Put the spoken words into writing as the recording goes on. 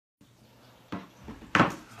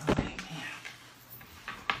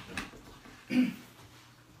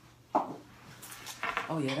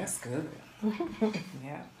Oh, yeah, that's good.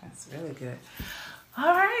 Yeah, that's really good.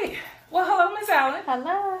 All right. Well, hello, Miss Allen.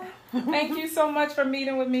 Hello. Thank you so much for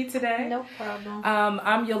meeting with me today. No problem.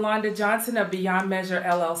 I'm Yolanda Johnson of Beyond Measure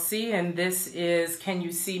LLC, and this is Can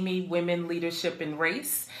You See Me? Women, Leadership, and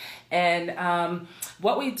Race. And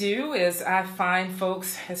what we do is I find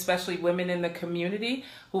folks, especially women in the community,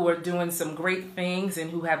 who are doing some great things and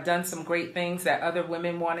who have done some great things that other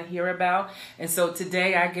women want to hear about. And so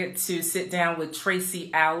today I get to sit down with Tracy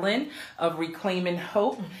Allen of Reclaiming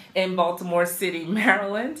Hope in Baltimore City,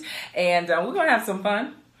 Maryland. And we're going to have some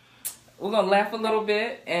fun. We're going to laugh a little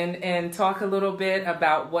bit and talk a little bit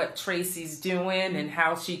about what Tracy's doing and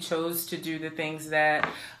how she chose to do the things that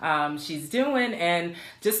she's doing. And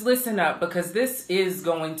just listen up, because this is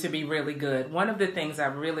going to be really good. One of the things I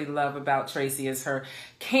really love about Tracy is her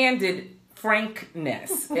candid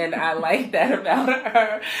frankness, and I like that about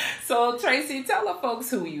her. So Tracy, tell the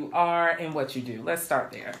folks who you are and what you do. Let's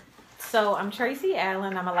start there. So I'm Tracy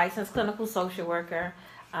Allen. I'm a licensed clinical social worker.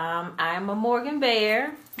 I'm a Morgan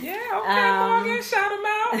Bear. Yeah, okay, Morgan, shout him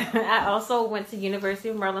out. I also went to University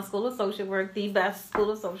of Maryland School of Social Work, the best school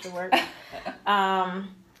of social work.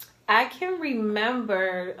 I can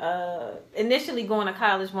remember initially going to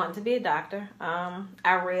college wanting to be a doctor.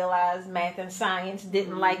 I realized math and science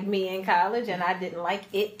didn't like me in college, and I didn't like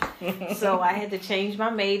it. So I had to change my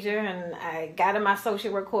major, and I got in my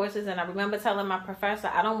social work courses, and I remember telling my professor,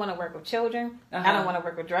 I don't want to work with children, I don't want to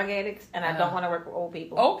work with drug addicts, and I don't want to work with old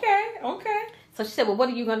people. Okay. So she said, well, what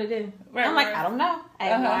are you going to do? Right, I'm like, right. I don't know. I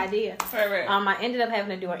have no idea. Right. I ended up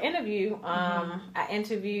having to do an interview. I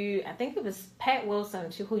interviewed, I think it was Pat Wilson,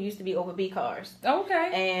 who used to be over B cars.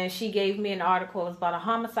 Okay. And she gave me an article. It was about a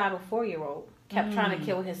homicidal 4-year-old. Kept trying to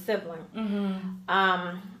kill his sibling.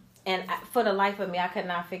 And for the life of me, I could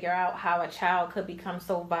not figure out how a child could become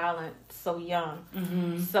so violent so young.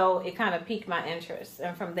 So it kind of piqued my interest.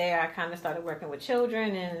 And from there, I kind of started working with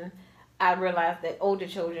children, and I realized that older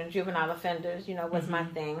children, juvenile offenders, was my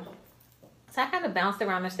thing. So I kind of bounced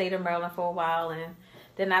around the state of Maryland for a while, and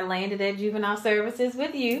then I landed at Juvenile Services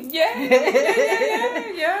with you. Yes.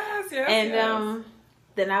 And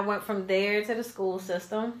then I went from there to the school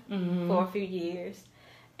system for a few years.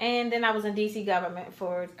 And then I was in D.C. government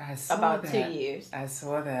for about 2 years. I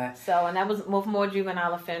saw that. So, and that was with more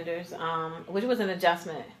juvenile offenders, which was an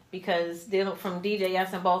adjustment, because dealing from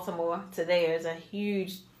DJS in Baltimore to there is a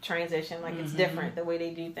huge transition. Like, it's different the way they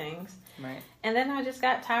do things. Right. And then I just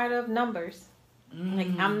got tired of numbers. Like,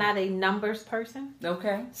 I'm not a numbers person.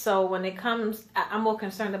 Okay. So when it comes, I'm more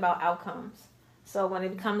concerned about outcomes. So when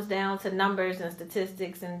it comes down to numbers and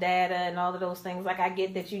statistics and data and all of those things, like, I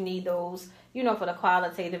get that you need those, for the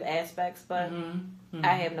qualitative aspects, but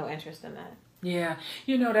I have no interest in that. Yeah.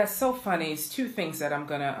 That's so funny. It's two things that I'm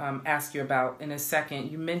going to ask you about in a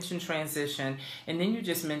second. You mentioned transition, and then you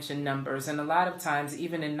just mentioned numbers. And a lot of times,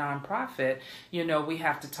 even in nonprofit, we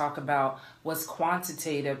have to talk about what's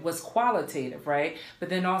quantitative, what's qualitative, right? But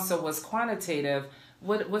then also what's quantitative,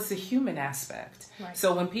 what's the human aspect? Right.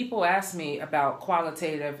 So when people ask me about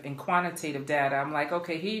qualitative and quantitative data, I'm like,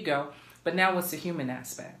 okay, here you go. But now what's the human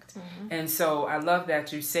aspect? And so I love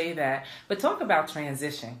that you say that. But talk about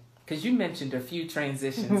transition, because you mentioned a few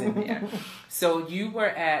transitions in there. So you were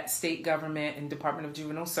at state government and Department of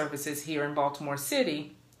Juvenile Services here in Baltimore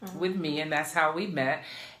City with me, and that's how we met.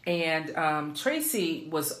 And Tracy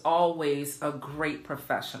was always a great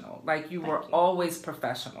professional. Like, you were always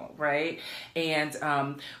professional, right?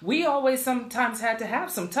 And we always sometimes had to have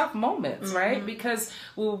some tough moments, right? Because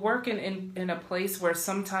we were working in a place where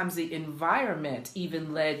sometimes the environment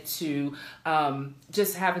even led to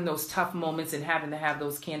just having those tough moments and having to have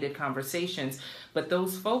those candid conversations. But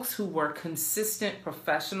those folks who were consistent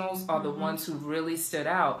professionals are the ones who really stood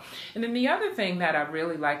out. And then the other thing that I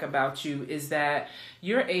really like about you is that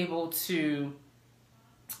you're able to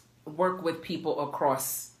work with people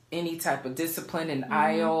across any type of discipline and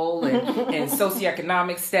aisle and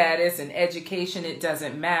socioeconomic status and education. It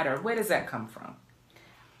doesn't matter. Where does that come from?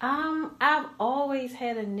 I've always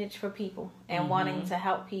had a niche for people and wanting to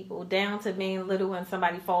help people, down to being little when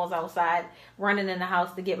somebody falls outside, running in the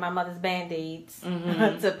house to get my mother's Band-Aids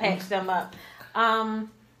to patch them up.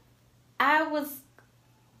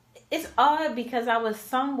 It's odd because I was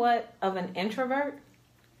somewhat of an introvert,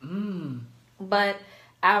 but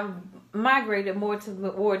I migrated more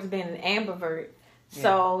towards being an ambivert. Yeah.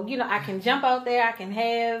 So, I can jump out there, I can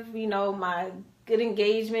have, my good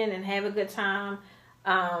engagement and have a good time.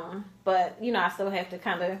 But I still have to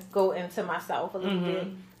kind of go into myself a little bit.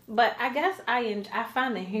 But I guess I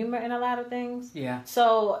find the humor in a lot of things. Yeah.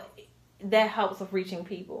 So that helps with reaching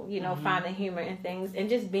people, finding humor in things and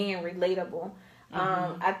just being relatable.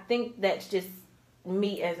 I think that's just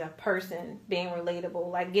me as a person being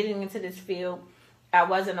relatable. Like getting into this field, I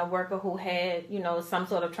wasn't a worker who had, some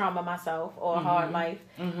sort of trauma myself or a hard life.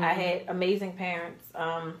 I had amazing parents.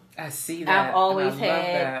 I see that. I've always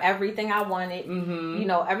had everything I wanted.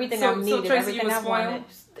 Everything I needed, Tracy, everything I wanted.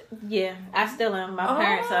 Yeah, I still am. My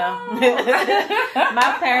parents are.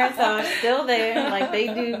 My parents are still there. Like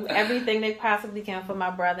they do everything they possibly can for my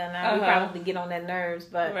brother and I. We probably get on their nerves,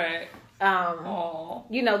 but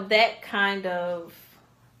that kind of,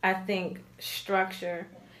 I think, structure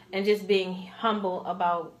and just being humble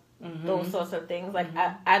about those sorts of things. Like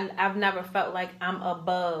I've never felt like I'm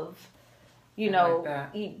above,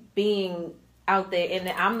 being out there, and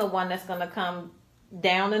I'm the one that's gonna come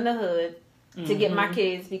down in the hood to get my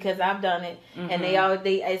kids because I've done it. And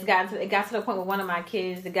it got to the point where one of my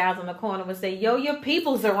kids, the guys on the corner would say, "Yo, your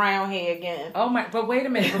people's around here again." Oh my! But wait a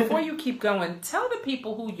minute, before you keep going, tell the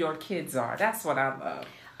people who your kids are. That's what I love.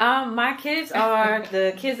 My kids are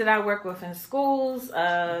the kids that I work with in schools,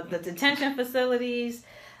 the detention facilities,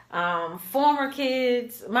 former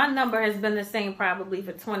kids. My number has been the same probably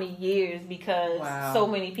for 20 years because so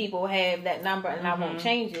many people have that number and I won't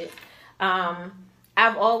change it.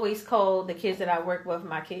 I've always called the kids that I work with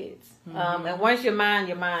my kids. And once you're mine,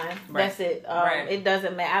 you're mine. Right. That's it. It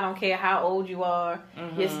doesn't matter. I don't care how old you are.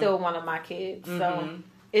 You're still one of my kids. So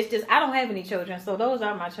it's just, I don't have any children. So those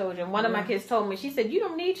are my children. One of my kids told me, she said, "You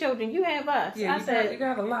don't need children. You have us." Yeah, I said, you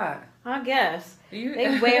got a lot. I guess.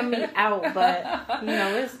 They wear me out, but,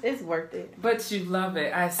 it's worth it. But you love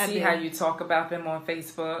it. I see how you talk about them on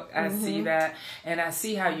Facebook. I see that. And I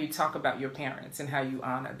see how you talk about your parents and how you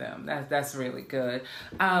honor them. That's really good.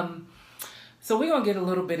 So we're going to get a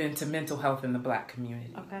little bit into mental health in the Black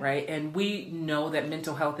community, right? And we know that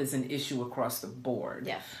mental health is an issue across the board.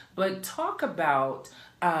 Yes. But talk about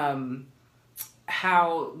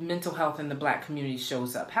how mental health in the Black community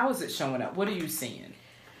shows up. How is it showing up? What are you seeing?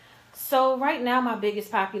 So right now, my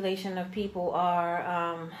biggest population of people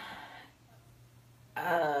are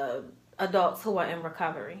adults who are in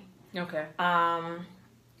recovery. Okay.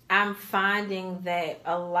 I'm finding that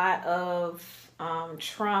a lot of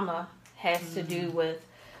trauma has to do with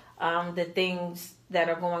the things that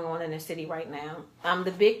are going on in the city right now.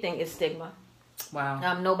 The big thing is stigma.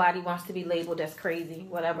 Wow. Nobody wants to be labeled as crazy,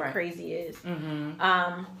 whatever crazy is.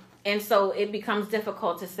 And so it becomes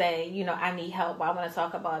difficult to say, I need help. I want to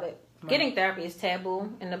talk about it. Right. Getting therapy is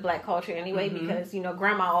taboo in the Black culture anyway because,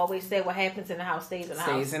 grandma always said what happens in the house stays in the house.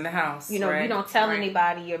 Stays in the house. You don't tell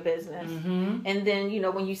anybody your business. And then,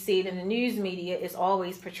 when you see it in the news media, it's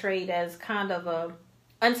always portrayed as kind of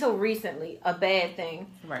until recently, a bad thing,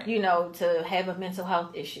 right. To have a mental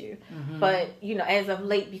health issue. But, as of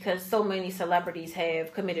late, because so many celebrities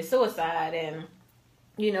have committed suicide and,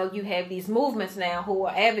 you have these movements now who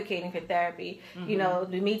are advocating for therapy,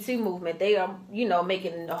 the Me Too movement, they are,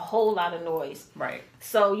 making a whole lot of noise. Right.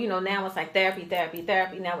 So, now it's like therapy.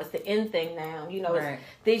 Now it's the in thing now. It's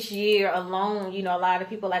this year alone, a lot of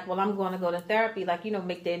people are like, well, I'm going to go to therapy, like,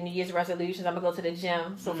 make their New Year's resolutions. I'm going to go to the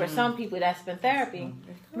gym. So for some people, that's been therapy,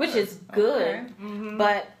 which is good. Okay.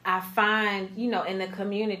 But I find, in the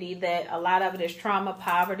community that a lot of it is trauma,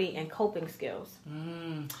 poverty, and coping skills.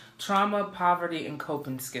 Trauma, poverty, and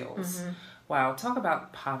coping skills. Wow. Talk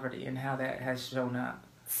about poverty and how that has shown up.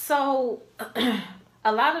 So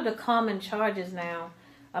a lot of the common charges now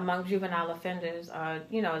among juvenile offenders are,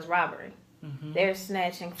 is robbery. They're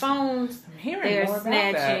snatching phones. I'm hearing they're more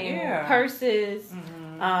snatching about that. purses.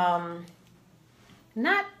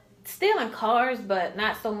 Not stealing cars, but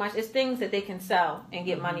not so much. It's things that they can sell and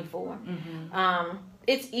get money for.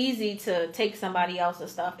 It's easy to take somebody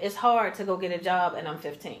else's stuff. It's hard to go get a job and I'm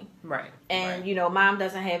 15. Right. And, mom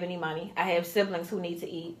doesn't have any money. I have siblings who need to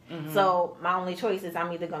eat. So my only choice is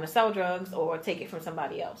I'm either going to sell drugs or take it from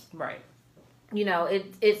somebody else. Right.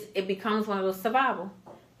 It becomes one of those survival.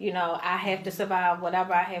 I have to survive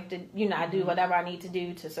whatever I have to, I do whatever I need to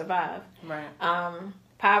do to survive. Right.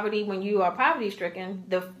 Poverty, when you are poverty stricken,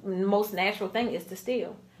 the most natural thing is to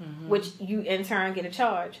steal, which you in turn get a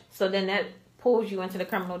charge. So then that pulls you into the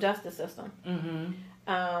criminal justice system.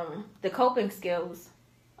 The coping skills,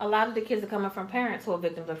 a lot of the kids are coming from parents who are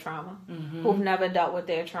victims of trauma, who've never dealt with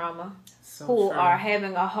their trauma, who are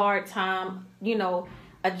having a hard time,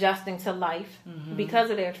 adjusting to life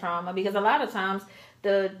because of their trauma. Because a lot of times,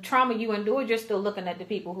 the trauma you endured, you're still looking at the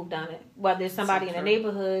people who've done it. Whether it's somebody in the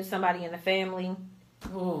neighborhood, somebody in the family,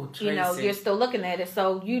 Oh, Tracy. You know, you're still looking at it,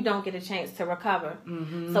 so you don't get a chance to recover.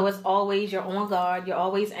 So it's always, you're on guard, you're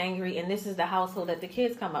always angry, and this is the household that the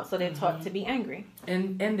kids come up, so they're taught to be angry.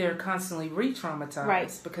 And they're constantly re-traumatized,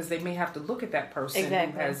 right, because they may have to look at that person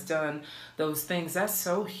exactly. who has done those things. That's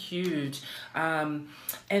so huge. And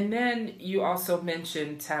then you also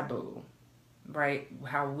mentioned taboo. Right,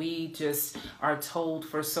 how we just are told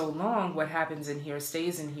for so long what happens in here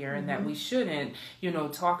stays in here, and that we shouldn't, you know,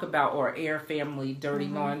 talk about or air family dirty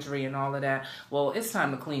laundry and all of that. Well, it's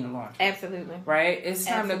time to clean the laundry. Absolutely. Right? It's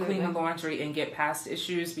time to clean the laundry and get past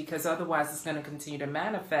issues, because otherwise it's going to continue to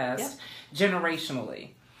manifest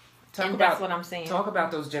generationally. That's what I'm saying. Talk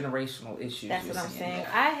about those generational issues. That's what I'm saying.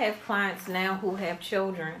 I have clients now who have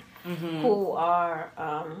children who are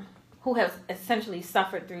who have essentially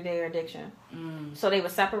suffered through their addiction. So they were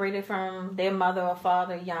separated from their mother or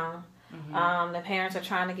father young. The parents are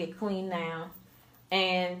trying to get clean now.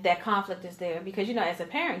 And that conflict is there because, you know, as a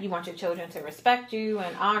parent, you want your children to respect you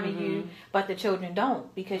and honor you, but the children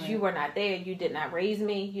don't, because you were not there. You did not raise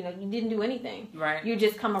me. You know, you didn't do anything. Right. You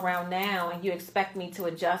just come around now and you expect me to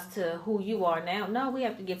adjust to who you are now. No, we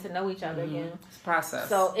have to get to know each other again. It's a process.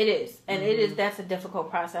 So it is. And that's a difficult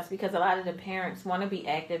process, because a lot of the parents want to be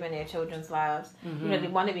active in their children's lives. You know, they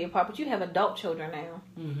want to be a part, but you have adult children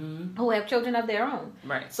now who have children of their own.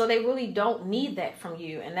 Right. So they really don't need that from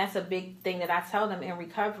you. And that's a big thing that I tell them in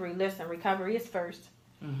recovery. Listen, recovery is first.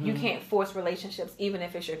 You can't force relationships, even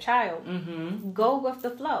if it's your child. Go with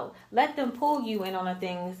the flow. Let them pull you in on the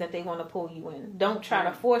things that they want to pull you in. Don't try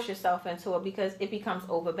to force yourself into it, because it becomes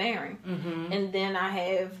overbearing. And then I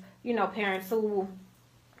have, you know, parents who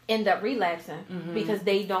end up relapsing because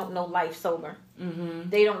they don't know life sober.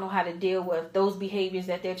 They don't know how to deal with those behaviors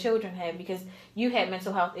that their children have, because you had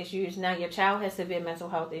mental health issues. Now your child has severe mental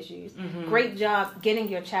health issues. Great job getting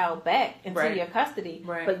your child back into your custody,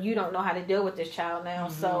 but you don't know how to deal with this child now.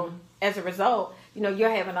 So as a result, you know, you're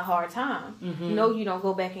having a hard time. No, you don't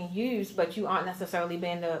go back and use, but you aren't necessarily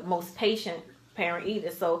being the most patient parent either.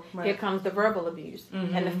 So here comes the verbal abuse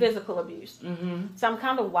and the physical abuse. So I'm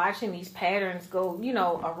kind of watching these patterns go, you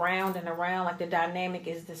know, around and around, like the dynamic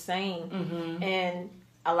is the same. And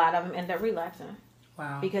a lot of them end up relapsing.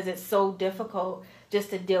 Wow. Because it's so difficult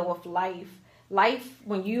just to deal with life. Life,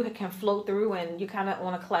 when you can float through and you're kind of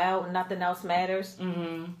on a cloud and nothing else matters,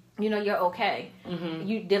 you know, you're okay.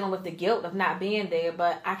 You dealing with the guilt of not being there,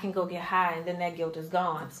 but I can go get high and then that guilt is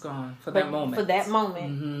gone. It's gone for that moment. For that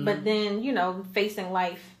moment. But then, you know, facing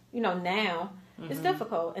life, you know, now, it's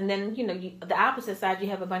difficult. And then, you know, the opposite side, you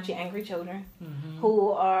have a bunch of angry children who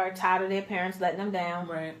are tired of their parents letting them down.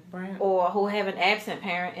 Right. Or who have an absent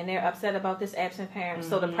parent and they're upset about this absent parent.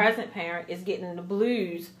 So the present parent is getting the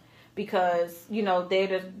blues, because, you know,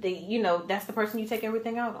 you know, that's the person you take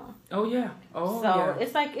everything out on. Oh yeah.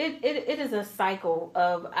 It's like it is a cycle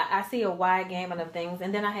of, I see a wide gamut of things.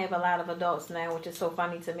 And then I have a lot of adults now, which is so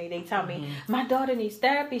funny to me. They tell me, my daughter needs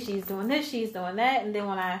therapy, she's doing this, she's doing that. And then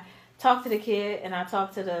when I talk to the kid and I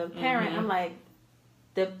talk to the parent, I'm like,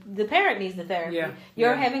 the parent needs the therapy.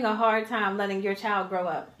 You're having a hard time letting your child grow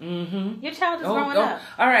up. Your child is growing up.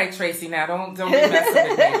 All right, Tracy. Now don't be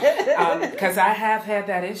messing with me, because I have had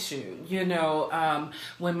that issue. You know,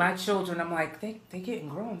 when my children, I'm like, they getting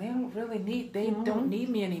grown. They don't really need. They don't need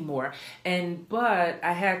me anymore. But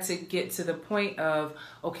I had to get to the point of,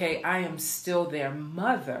 okay, I am still their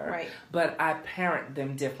mother, but I parent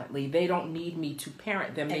them differently. They don't need me to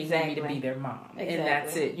parent them. They need me to be their mom, and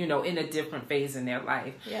that's it. You know, in a different phase in their life.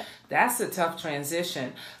 That's a tough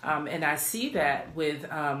transition, and I see that with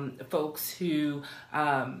folks who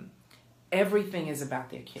everything is about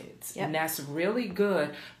their kids, and that's really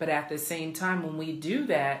good. But at the same time, when we do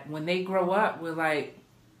that, when they grow up, we're like,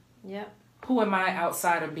 who am I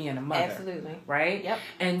outside of being a mother? Absolutely. Right?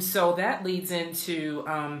 And so that leads into,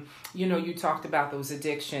 you know, you talked about those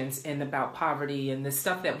addictions and about poverty and the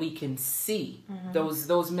stuff that we can see,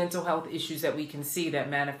 those mental health issues that we can see that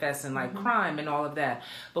manifest in like crime and all of that.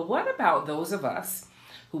 But what about those of us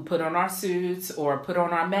who put on our suits or put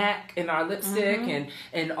on our MAC and our lipstick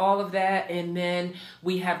and all of that, and then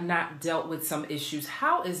we have not dealt with some issues?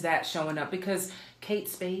 How is that showing up? Because Kate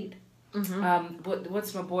Spade,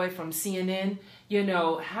 what's my boy from CNN? You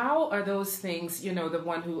know, how are those things? You know, the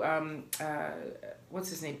one who what's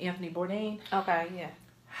his name? Anthony Bourdain. Okay, yeah.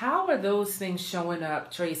 How are those things showing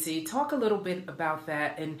up, Tracy? Talk a little bit about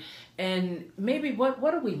that, and maybe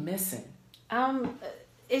what are we missing?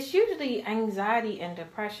 It's usually anxiety and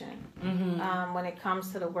depression when it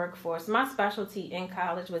comes to the workforce. My specialty in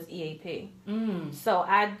college was EAP. So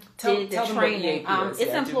I did the training.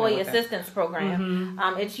 It's Employee Assistance Program.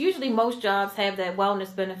 It's usually, most jobs have that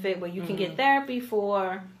wellness benefit where you can get therapy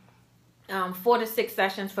for 4 to 6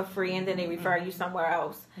 sessions for free, and then they refer you somewhere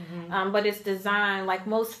else. But it's designed like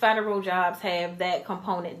most federal jobs have that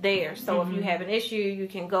component there. So if you have an issue, you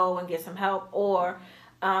can go and get some help, or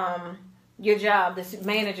your job, the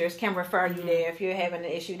managers can refer you there if you're having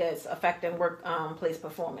an issue that's affecting workplace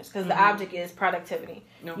performance. Because the object is productivity.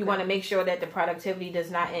 Okay. You want to make sure that the productivity does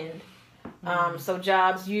not end. So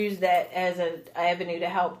jobs use that as an avenue to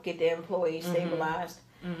help get their employees stabilized.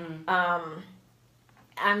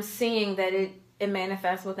 I'm seeing that it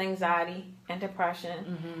manifests with anxiety and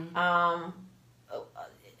depression,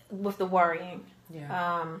 with the worrying.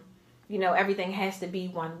 Everything has to be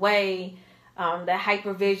one way. The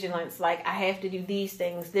hypervigilance, like I have to do these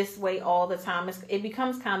things this way all the time. It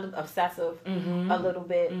becomes kind of obsessive a little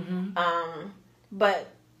bit. But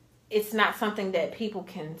it's not something that people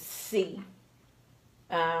can see.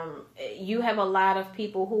 You have a lot of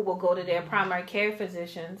people who will go to their primary care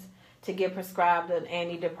physicians to get prescribed an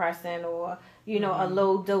antidepressant or, a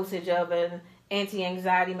low dosage of an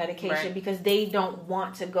anti-anxiety medication because they don't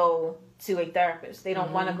want to go to a therapist. They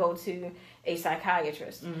don't want to go to a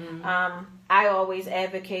psychiatrist. I always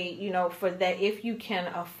advocate, for that. If you can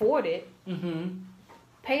afford it,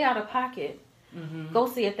 pay out of pocket. Go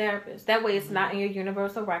see a therapist. That way it's not in your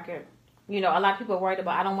universal record. A lot of people are worried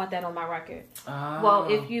about, I don't want that on my record. Well,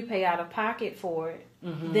 if you pay out of pocket for it,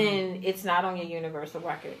 then it's not on your universal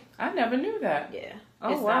record. I never knew that. Yeah.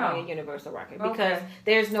 It's not on your universal record because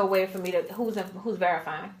there's no way for me to, who's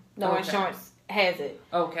verifying? No insurance has it.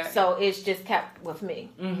 Okay. So it's just kept with me.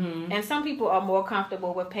 And some people are more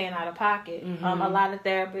comfortable with paying out of pocket. A lot of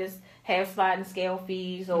therapists have sliding scale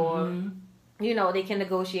fees or, they can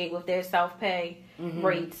negotiate with their self-pay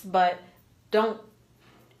rates, but don't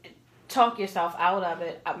talk yourself out of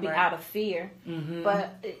it out of fear.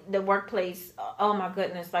 But the workplace, oh my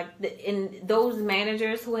goodness, like in those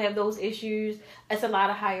managers who have those issues, it's a lot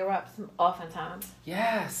of higher ups oftentimes.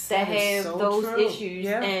 Yes, that have so those issues,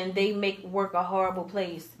 and they make work a horrible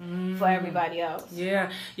place for everybody else.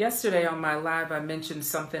 Yeah. Yesterday on my live, I mentioned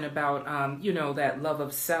something about that love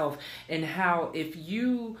of self and how if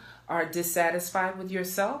you are dissatisfied with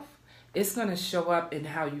yourself, it's going to show up in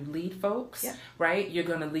how you lead folks, right? You're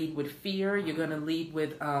going to lead with fear. You're going to lead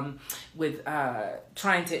with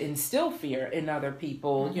trying to instill fear in other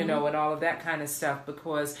people, and all of that kind of stuff.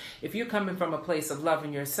 Because if you're coming from a place of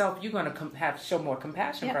loving yourself, you're going to show more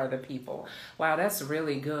compassion for other people. Wow, that's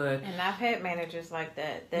really good. And I've had managers like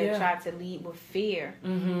that try to lead with fear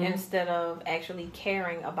instead of actually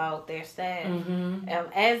caring about their staff.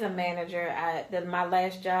 As a manager, my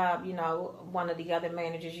last job, one of the other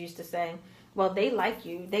managers used to say, well, they like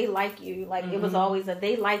you. They like you. Like, it was always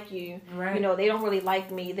they like you. Right. They don't really like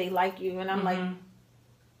me. They like you. And I'm like,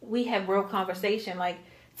 we have real conversation. Like,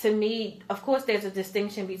 to me, of course, there's a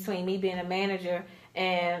distinction between me being a manager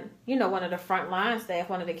and, one of the frontline staff,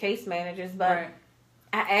 one of the case managers. But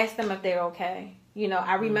I asked them if they're okay.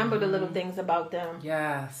 I remember the little things about them.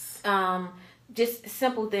 Yes. Just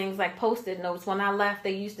simple things like Post-it notes. When I left,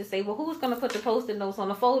 they used to say, well, who's going to put the Post-it notes on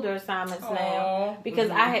the folder assignments now? Because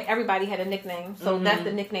everybody had a nickname. So that's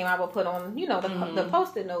the nickname I would put on, the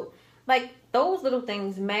Post-it note. Like, those little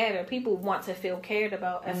things matter. People want to feel cared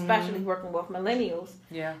about, especially working with millennials.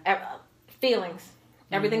 Yeah. Feelings.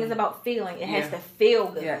 Everything is about feeling. It has to feel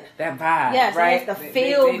good. Yeah, that vibe. Yes, right? It has to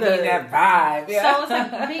feel good. They need that vibe. Yeah. So it's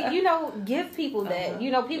like, give people that.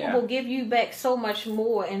 People will give you back so much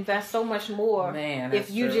more, invest so much more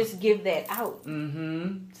if you just give that out.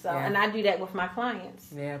 So, and I do that with my clients.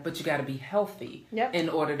 Yeah, but you got to be healthy in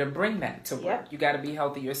order to bring that to work. You got to be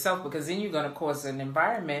healthy yourself, because then you're going to cause an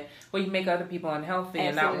environment where you make other people unhealthy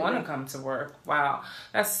and not want to come to work. Wow,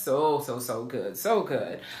 that's so good. So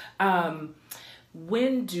good.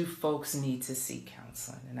 When do folks need to seek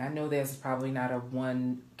counseling? And I know there's probably not a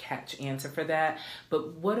one catch answer for that,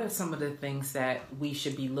 but what are some of the things that we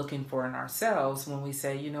should be looking for in ourselves when we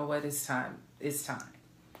say, it's time?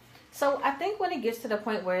 So I think when it gets to the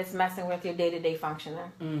point where it's messing with your day-to-day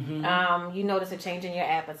functioning, you notice a change in your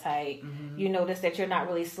appetite, you notice that you're not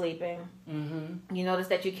really sleeping, you notice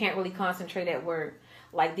that you can't really concentrate at work.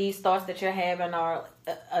 Like, these thoughts that you're having are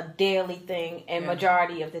a daily thing and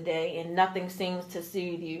majority of the day, and nothing seems to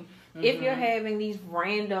soothe you. If you're having these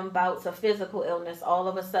random bouts of physical illness all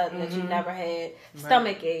of a sudden that you never had,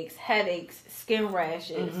 stomach aches, headaches, skin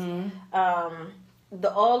rashes,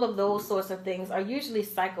 all of those sorts of things are usually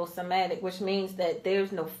psychosomatic, which means that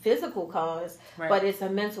there's no physical cause, but it's a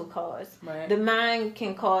mental cause. The mind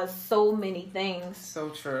can cause so many things. So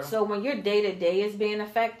true. So when your day-to-day is being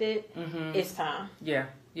affected, it's time. Yeah.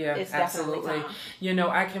 Yeah, it's absolutely. definitely time. You know,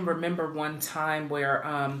 I can remember one time where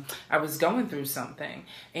I was going through something,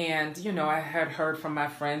 and you know, I had heard from my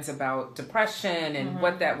friends about depression and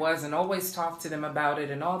what that was, and always talked to them about it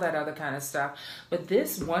and all that other kind of stuff. But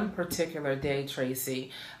this one particular day,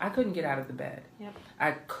 Tracy, I couldn't get out of the bed. Yep.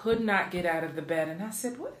 I could not get out of the bed, and I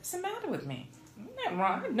said, "What is the matter with me? I'm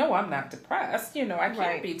not wrong. No, I'm not depressed. You know, I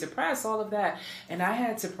can't be depressed. All of that." And I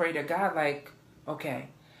had to pray to God, like, okay,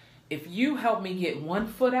 if you help me get one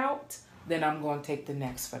foot out, then I'm going to take the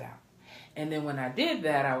next foot out. And then when I did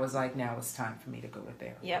that, I was like, now it's time for me to go with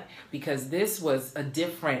therapy. Yep. Because this was a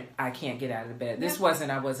different, I can't get out of bed. This wasn't,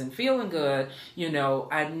 I wasn't feeling good. You know,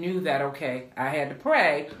 I knew that, okay, I had to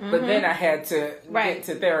pray, but then I had to get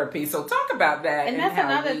to therapy. So talk about that. And that's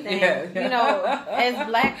another thing, you know, as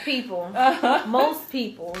Black people, most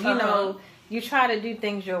people, you know, you try to do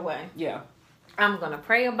things your way. Yeah. I'm going to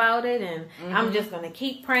pray about it, and I'm just going to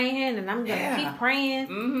keep praying, and I'm going to keep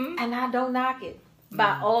praying, and I don't knock it.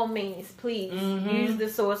 By all means, please use the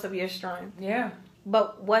source of your strength. Yeah.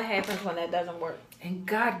 But what happens when that doesn't work? And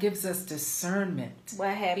God gives us discernment.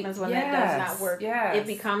 What happens when that does not work? It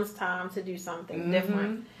becomes time to do something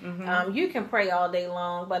different. You can pray all day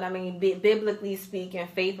long, but I mean, biblically speaking,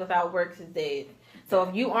 faith without works is dead. So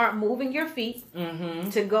if you aren't moving your feet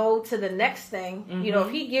to go to the next thing, you know,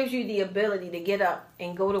 if he gives you the ability to get up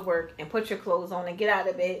and go to work and put your clothes on and get out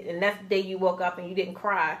of bed, and that's the day you woke up and you didn't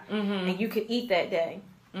cry, and you could eat that day,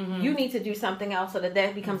 you need to do something else so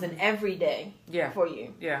that becomes an everyday for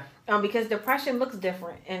you. Yeah. Because depression looks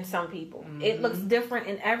different in some people. It looks different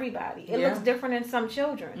in everybody. It looks different in some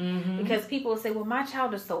children. Because people say, well, my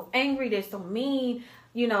child is so angry, they're so mean,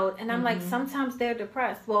 you know, and I'm like, sometimes they're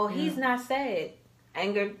depressed. Well, he's not sad.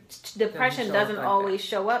 Anger, depression doesn't always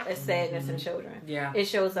show up as sadness in children. Yeah. It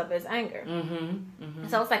shows up as anger.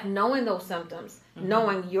 So it's like knowing those symptoms,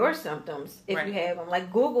 knowing your symptoms if you have them. Like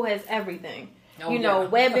Google has everything. You know,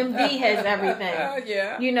 WebMD has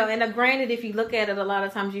everything. You know, and granted, if you look at it, a lot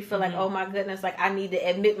of times you feel like, oh my goodness, like I need to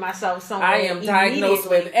admit myself somewhere. I am diagnosed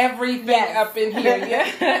with everything up in here,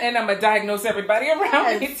 and I'm gonna diagnose everybody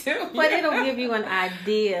around me too. But it'll give you an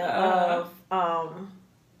idea of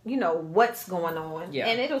you know, what's going on.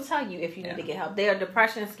 And it'll tell you if you need to get help. There are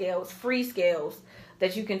depression scales, free scales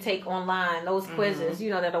that you can take online, those quizzes, you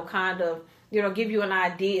know, that'll kind of, you know, give you an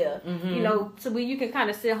idea, you know, so where you can kind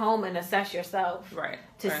of sit home and assess yourself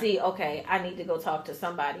to see, okay, I need to go talk to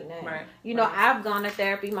somebody now. You know, I've gone to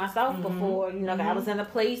therapy myself before, you know, I was in a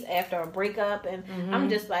place after a breakup, and I'm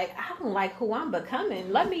just like, I don't like who I'm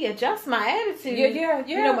becoming. Let me adjust my attitude.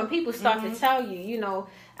 You know, when people start to tell you, you know,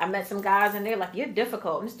 I met some guys and they're like, you're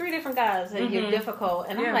difficult. And it's 3 different guys and you're difficult.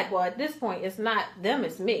 And I'm like, well, at this point, it's not them,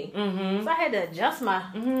 it's me. So I had to adjust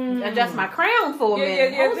my crown for a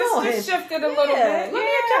minute. This shifted a little bit. Let me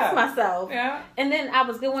adjust myself. And then I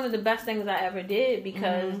was good. One of the best things I ever did,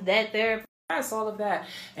 because that therapy. All of that.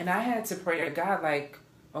 And I had to pray to God, like,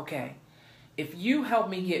 okay, if you help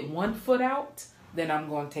me get one foot out, then I'm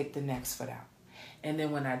going to take the next foot out. And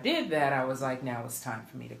then when I did that, I was like, now it's time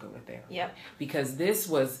for me to go with therapy. Because this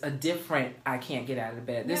was a different, I can't get out of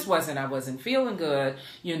bed. This wasn't, I wasn't feeling good.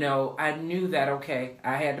 You know, I knew that, okay,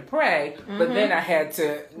 I had to pray, but then I had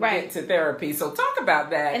to get to therapy. So talk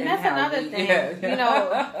about that. And that's another thing, you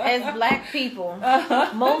know, as Black people,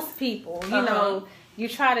 most people, you know, you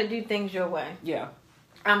try to do things your way.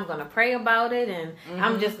 I'm going to pray about it, and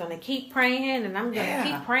I'm just going to keep praying, and I'm going to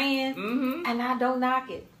keep praying, and I don't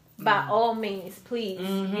knock it. By all means, please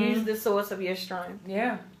use the source of your strength.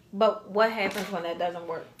 But what happens when that doesn't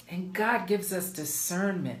work? And God gives us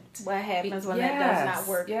discernment. What happens when that does not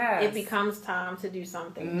work? It becomes time to do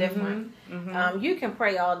something different. You can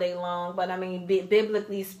pray all day long, but I mean,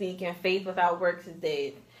 biblically speaking, faith without works is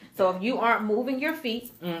dead. So if you aren't moving your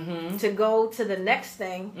feet to go to the next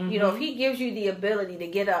thing, you know, if he gives you the ability to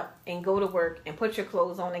get up and go to work and put your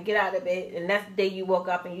clothes on and get out of bed, and that's the day you woke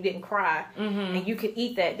up and you didn't cry, and you could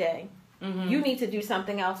eat that day, you need to do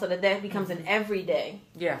something else so that becomes an everyday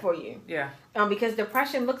for you. Because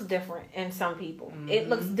depression looks different in some people. It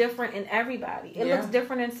looks different in everybody. It looks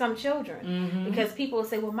different in some children. Because people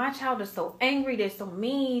say, well, my child is so angry, they're so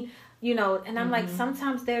mean, you know, and I'm like,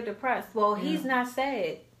 sometimes they're depressed. Well, he's not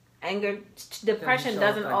sad. Anger, depression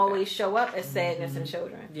doesn't always show up as sadness in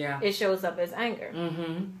children. It shows up as anger.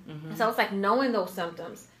 So it's like knowing those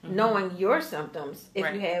symptoms, knowing your symptoms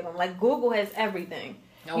if you have them. Like Google has everything.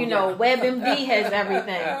 You know, WebMD has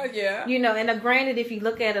everything. You know, and granted, if you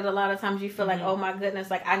look at it, a lot of times you feel like, oh my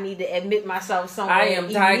goodness, like I need to admit myself somewhere. I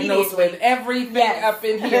am diagnosed with everything up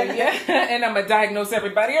in here, and I'm gonna diagnose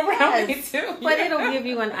everybody around me too. But it'll give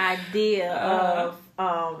you an idea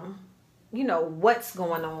of what's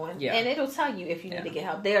going on. Yeah. And it'll tell you if you need to get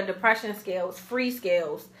help. There are depression scales, free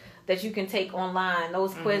scales that you can take online,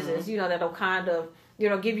 those quizzes, that'll kind of,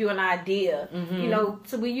 give you an idea,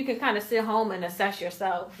 so where you can kind of sit home and assess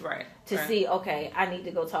yourself. Right. To see, okay, I need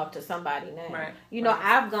to go talk to somebody now. Right.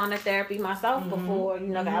 I've gone to therapy myself before.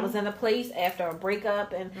 I was in a place after a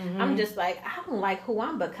breakup, and I'm just like, I don't like who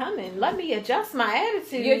I'm becoming. Let me adjust my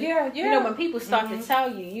attitude. Yeah. When people start to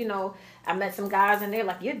tell you, I met some guys and they're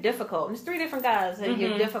like, you're difficult. And it's 3 different guys and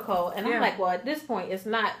you're difficult. And I'm like, well, at this point, it's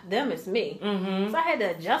not them, it's me. So I had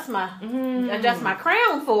to adjust my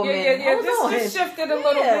crown for a minute. Just shift it a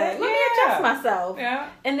little bit. Let me adjust myself. Yeah.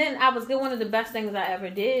 And then I was one of the best things I ever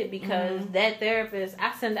did because that therapist,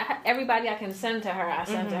 everybody I can send to her, I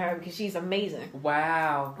send to her because she's amazing.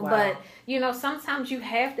 Wow. But, sometimes you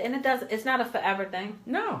have to, and it's not a forever thing.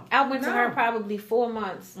 No. I went to her probably 4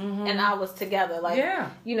 months and I was together. Like,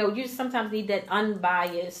 you sometimes need that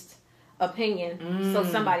unbiased opinion so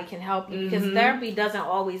somebody can help you, because therapy doesn't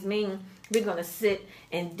always mean we're going to sit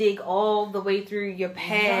and dig all the way through your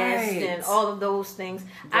past and all of those things.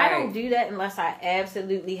 I don't do that unless I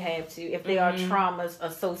absolutely have to, if there are traumas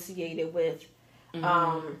associated with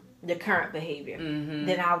the current behavior,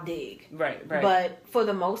 then I'll dig. Right. But for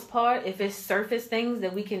the most part, if it's surface things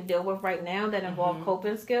that we can deal with right now that involve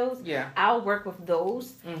coping skills, I'll work with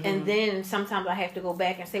those. And then sometimes I have to go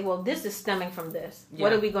back and say, well, this is stemming from this.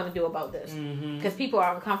 What are we going to do about this? Because people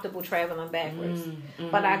are uncomfortable traveling backwards.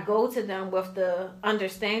 But I go to them with the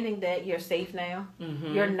understanding that you're safe now.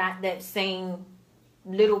 You're not that same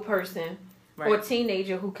little person or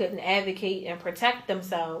teenager who couldn't advocate and protect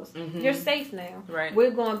themselves. You're safe now. Right.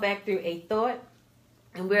 We're going back through a thought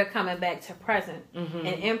and we're coming back to present. And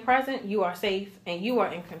in present, you are safe and you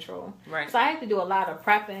are in control. Right. So I have to do a lot of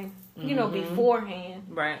prepping, beforehand.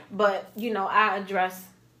 Right. But, I address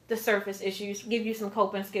the surface issues, give you some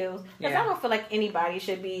coping skills. Because I don't feel like anybody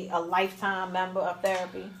should be a lifetime member of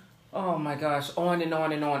therapy. Oh my gosh, on and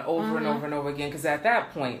on and on, over and over and over again. Because at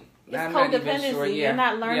that point, it's I'm codependency. not even sure. You're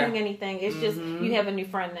not learning anything. It's just you have a new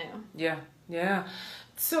friend now. Yeah.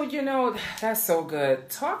 So, that's so good.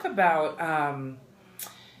 Talk about,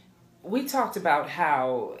 we talked about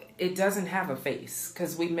how it doesn't have a face,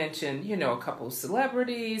 because we mentioned, a couple of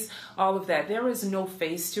celebrities, all of that. There is no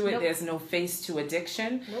face to it. Nope. There's no face to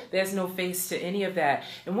addiction. Nope. There's no face to any of that.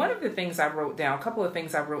 And one of the things I wrote down, a couple of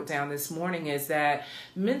things I wrote down this morning, is that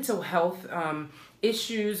mental health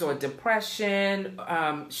issues or depression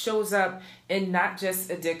shows up in not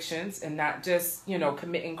just addictions and not just,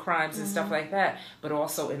 committing crimes and stuff like that, but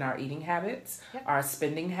also in our eating habits, our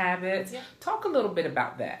spending habits. Talk a little bit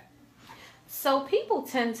about that. So people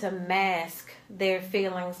tend to mask their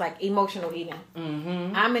feelings, like emotional eating.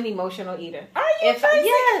 I'm an emotional eater. Are you crazy?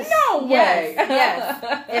 Yes. No way.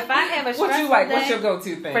 Yes. If I have a stressful what you like? day, What's your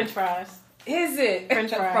go-to thing? French fries. Is it?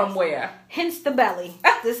 French fries. From where? Hence the belly.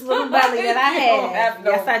 This little belly that I have.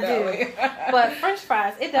 No yes, I belly. do. But French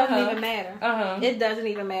fries, it doesn't even matter. It doesn't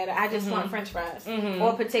even matter. I just want French fries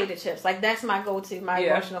or potato chips. Like, that's my go-to, my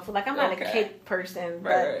emotional food. Like, I'm not a cake person,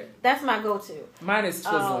 but that's my go-to. Mine is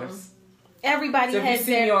Twizzlers. Everybody so has if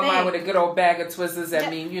you see their me online thing. with a good old bag of Twizzlers, that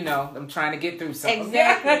mean, I'm trying to get through something.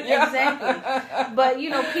 Exactly. But,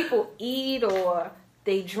 people eat or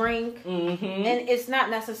they drink, and it's not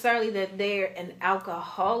necessarily that they're an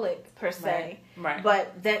alcoholic per se,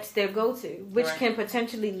 but that's their go-to, which can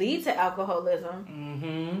potentially lead to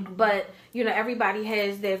alcoholism. But, everybody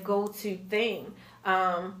has their go-to thing.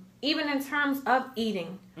 Even in terms of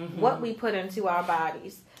eating, what we put into our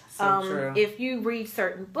bodies. So if you read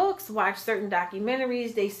certain books, watch certain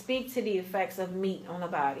documentaries, they speak to the effects of meat on the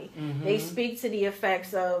body. They speak to the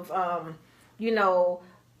effects of,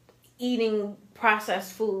 eating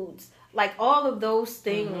processed foods. Like, all of those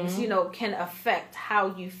things, can affect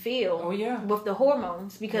how you feel with the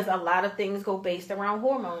hormones, because a lot of things go based around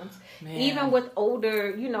hormones. Man. Even with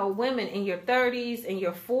older, women in your 30s and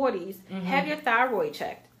your 40s, have your thyroid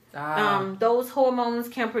checked. Those hormones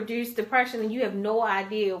can produce depression, and you have no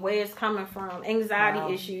idea where it's coming from.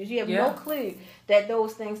 Anxiety issues. You have no clue that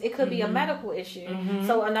those things, it could be a medical issue.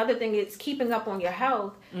 So another thing is keeping up on your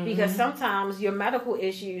health, because sometimes your medical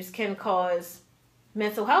issues can cause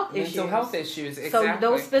mental health issues. Exactly. So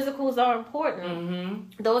those physicals are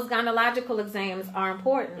important. Those gynecological exams are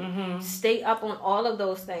important. Stay up on all of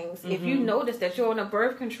those things. If you notice that you're on a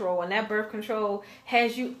birth control and that birth control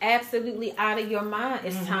has you absolutely out of your mind,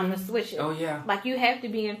 it's time to switch it. Oh yeah. Like, you have to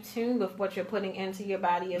be in tune with what you're putting into your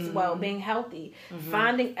body as well. Being healthy,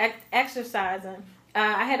 finding exercising.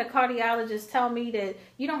 I had a cardiologist tell me that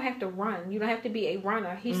you don't have to run. You don't have to be a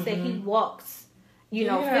runner. He said he walks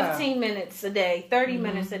Yeah. 15 minutes a day, 30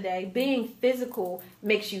 minutes a day. Being physical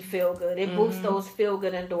makes you feel good. It boosts those feel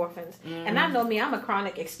good endorphins. And I know me, I'm a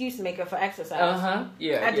chronic excuse maker for exercise.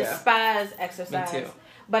 Yeah. I despise exercise. Me too.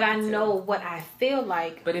 But I know what I feel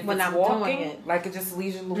like But if when it's I'm walking, doing it. like it just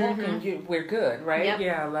leisurely walking, we're good, right? Yep.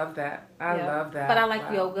 Yeah, I love that. I love that. But I like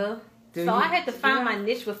Wow. yoga. Do So you? I had to find Yeah. my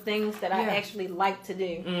niche with things that I Yeah. actually like to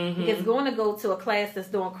do. Because going to go to a class that's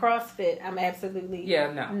doing CrossFit, I'm absolutely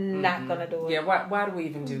not going to do it. Yeah, why do we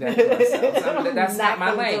even do that to ourselves? I mean, that's not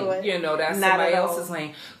my gonna do lane. it. That's Not somebody at all. else's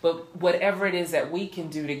lane. But whatever it is that we can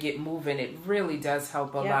do to get moving, it really does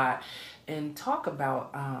help a lot. And talk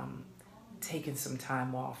about taking some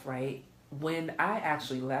time off, right? When I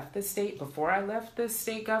actually left the state, before I left the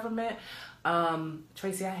state government,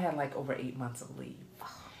 Tracy, I had like over 8 months of leave.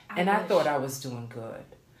 I thought I was doing good.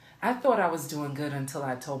 I thought I was doing good until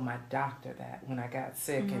I told my doctor that when I got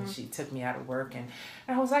sick and she took me out of work. And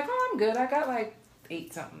I was like, oh, I'm good. I got like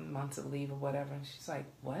 8-something months of leave or whatever. And she's like,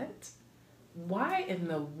 what? Why in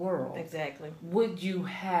the world would you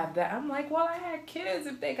have that? I'm like, well, I had kids.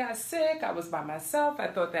 If they got sick, I was by myself. I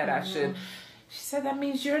thought that I should. She said, that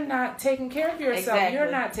means you're not taking care of yourself.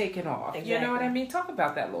 You're not taking off. You know what I mean? Talk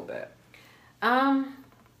about that a little bit.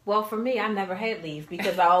 Well, for me, I never had leave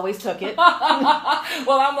because I always took it.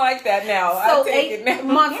 Well, I'm like that now. So I take 8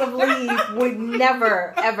 months of leave would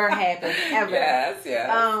never, ever happen, ever. Yes.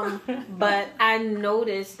 But I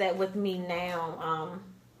noticed that with me now,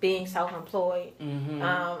 being self-employed,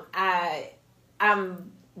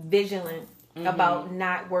 I'm vigilant about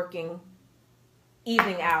not working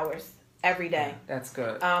evening hours every day. Yeah, that's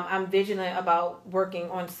good. I'm vigilant about working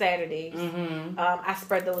on Saturdays. I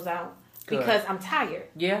spread those out because I'm tired.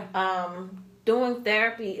 Yeah. Doing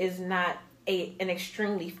therapy is not an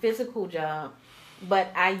extremely physical job,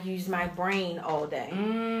 but I use my brain all day.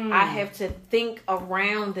 I have to think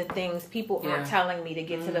around the things people aren't telling me to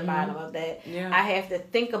get to the bottom of that. Yeah. I have to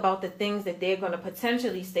think about the things that they're going to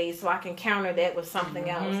potentially say so I can counter that with something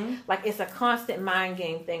else. Like it's a constant mind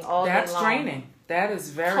game thing all day long. That's draining. That is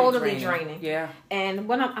very totally draining. Yeah. And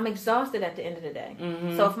when I'm exhausted at the end of the day.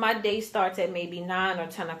 So if my day starts at maybe 9 or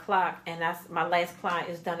 10 o'clock and that's my last client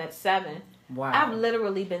is done at 7, Wow. I've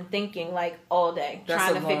literally been thinking like all day, That's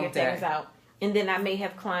trying a to figure long day. things out. And then I may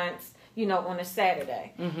have clients, on a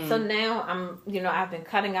Saturday. So now I've been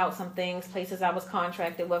cutting out some things, places I was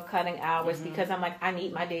contracted with, cutting hours because I'm like, I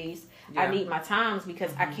need my days. I need my times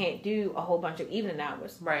because I can't do a whole bunch of evening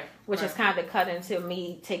hours. Right. Which is kind of cut into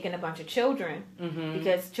me taking a bunch of children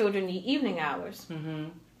because children need evening hours.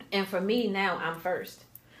 And for me now, I'm first.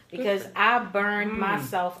 Because I burned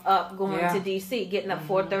myself up going to DC, getting up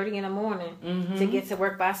 4:30 in the morning to get to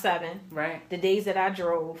work by 7. Right. The days that I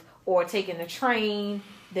drove, or taking the train,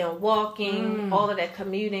 then walking, all of that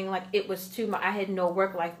commuting, like it was too much. I had no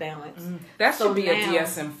work-life balance. That So should be a now-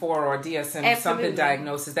 DSM-4 or DSM Absolutely. something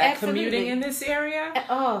diagnosis. That Absolutely. commuting in this area,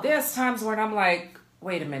 there's times when I'm like,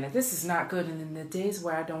 wait a minute, this is not good. And in the days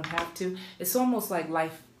where I don't have to, it's almost like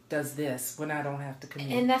life does this when I don't have to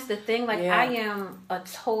commute. And that's the thing, like Yeah. I am a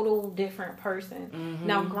total different person.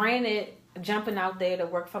 Now, granted, jumping out there to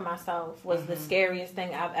work for myself was the scariest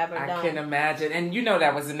thing I've ever done. I can imagine. And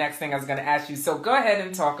that was the next thing I was going to ask you. So go ahead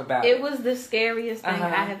and talk about it. It was the scariest thing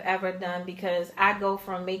I have ever done because I go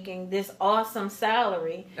from making this awesome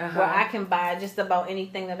salary where I can buy just about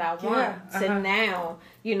anything that I want to now,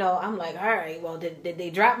 I'm like, all right, well, did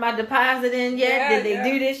they drop my deposit in yet? Yeah, did they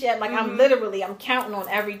do this yet? Like I'm counting on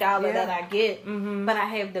every dollar that I get, but I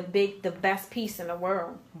have the best peace in the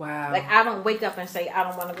world. Wow. Like I don't wake up and say, I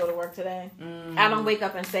don't want to go to work today. I don't wake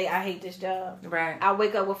up and say, I hate this job. Right. I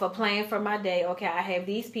wake up with a plan for my day. Okay, I have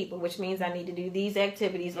these people, which means I need to do these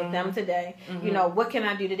activities with them today. What can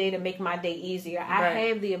I do today to make my day easier? I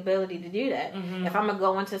have the ability to do that. If I'm going to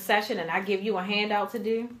go into session and I give you a handout to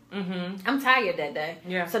do, I'm tired that day.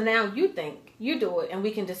 Yeah. So now you think, you do it, and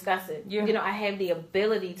we can discuss it. Yeah. I have the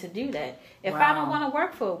ability to do that. If I don't want to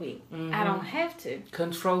work for a week, I don't have to.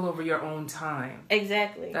 Control over your own time.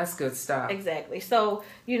 Exactly. That's good stuff. Exactly. So,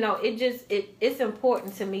 it's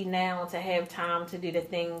important to me now to have time to do the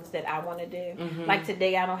things that I want to do. Like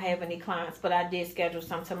today, I don't have any clients, but I did schedule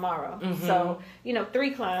some tomorrow. So,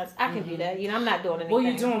 3 clients, I can do that. I'm not doing anything. Well,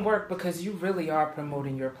 you're doing work because you really are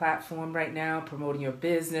promoting your platform right now, promoting your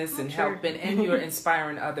business and helping, and you're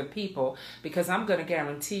inspiring other people. Because I'm going to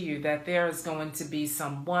guarantee you that there is going to be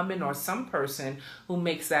some woman or some person who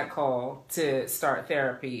makes that call to start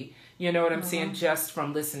therapy. You know what I'm saying? Just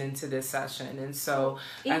from listening to this session. And so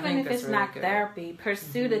I even think if that's it's really not good. therapy,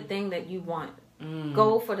 pursue the thing that you want.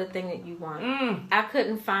 Go for the thing that you want. I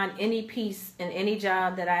couldn't find any peace in any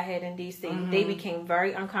job that I had in DC. They became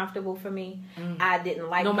very uncomfortable for me. I didn't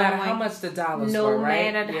like no matter how much the dollars were,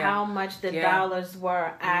 right? No matter how much the dollars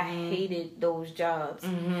were, I hated those jobs.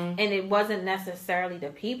 And it wasn't necessarily the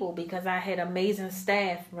people, because I had amazing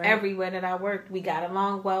staff everywhere that I worked. We got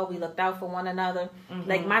along well. We looked out for one another.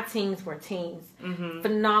 Like, my teams were teams.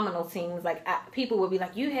 Phenomenal teams. Like, people would be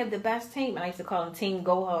like, you have the best team. And I used to call them Team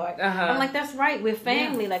Go Hard. I'm like, that's right. We're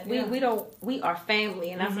family. Like, we are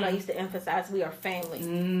family. And that's what I used to emphasize. We are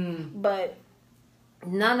family. But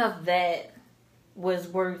none of that was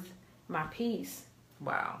worth my peace.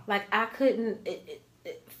 Wow. Like, I couldn't,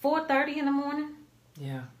 4:30 in the morning.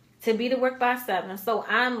 Yeah. To be to work by 7. So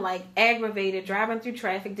I'm like aggravated driving through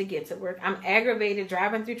traffic to get to work. I'm aggravated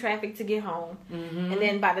driving through traffic to get home. And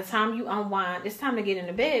then by the time you unwind, it's time to get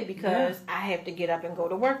into bed, because I have to get up and go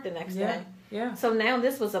to work the next day. Yeah. So now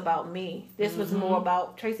this was about me. This was more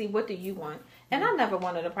about, Tracy, what do you want? And I never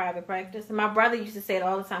wanted a private practice. And my brother used to say it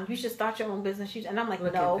all the time. You should start your own business. And I'm like,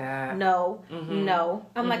 no.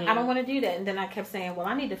 I'm like, I don't want to do that. And then I kept saying, well,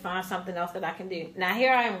 I need to find something else that I can do. Now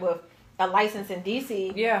here I am with a license in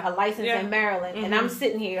DC, a license in Maryland, and I'm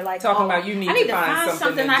sitting here like talking about I need to find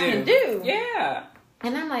something I can do. Yeah.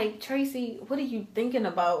 And I'm like, Tracy, what are you thinking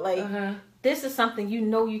about? Like, this is something you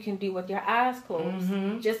know you can do with your eyes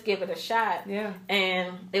closed. Just give it a shot. Yeah.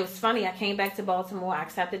 And it was funny. I came back to Baltimore. I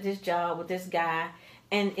accepted this job with this guy,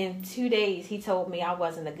 and in 2 days, he told me I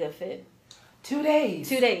wasn't a good fit. 2 days?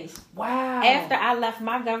 2 days. Wow. After I left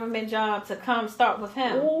my government job to come start with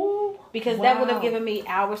him. Ooh, because that would have given me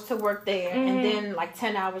hours to work there, and then like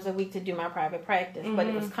 10 hours a week to do my private practice. But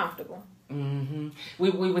it was comfortable.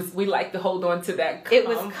 We like to hold on to that comfort. It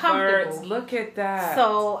was comfortable. Look at that.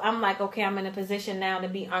 So I'm like, okay, I'm in a position now to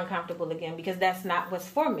be uncomfortable again, because that's not what's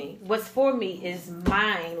for me. What's for me is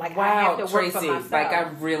mine. Like, I have to work for myself. Like, I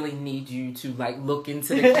really need you to like look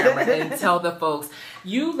into the camera and tell the folks,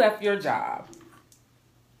 you left your job,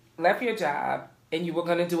 and you were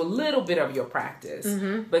going to do a little bit of your practice,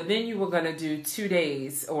 but then you were going to do 2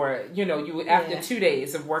 days, or after 2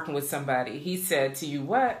 days of working with somebody, he said to you,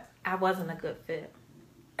 what? I wasn't a good fit.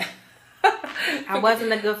 I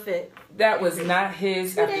wasn't a good fit. That was not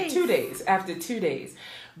his. After 2 days.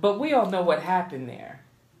 But we all know what happened there.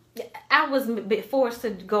 I was forced to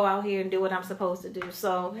go out here and do what I'm supposed to do.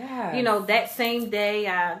 So, that same day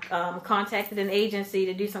I contacted an agency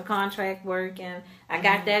to do some contract work, and I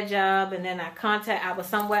got that job, and then I was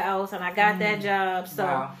somewhere else and I got that job.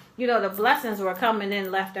 So, the blessings were coming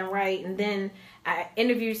in left and right, and then I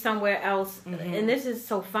interviewed somewhere else, and this is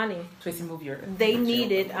so funny. Tracy, move your... They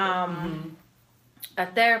needed a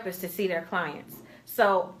therapist to see their clients.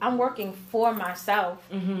 So I'm working for myself,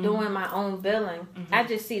 doing my own billing. I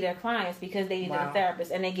just see their clients because they needed a therapist,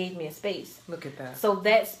 and they gave me a space. Look at that. So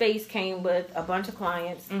that space came with a bunch of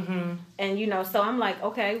clients. And, so I'm like,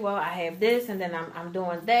 okay, well, I have this, and then I'm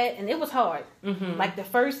doing that. And it was hard. Like the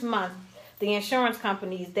first month, the insurance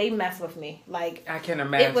companies, they mess with me. Like, I can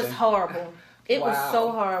imagine. It was horrible. It was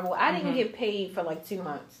so horrible. I didn't get paid for like 2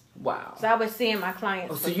 months. Wow. So I was seeing my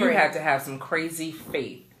clients so you had to have some crazy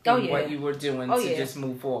faith in what you were doing to just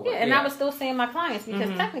move forward. Yeah, and I was still seeing my clients, because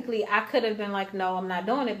technically I could have been like, no, I'm not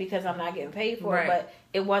doing it because I'm not getting paid for it. But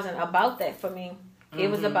it wasn't about that for me. It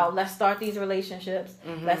was about, let's start these relationships.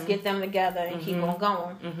 Let's get them together and keep on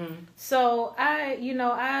going. So it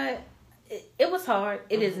was hard.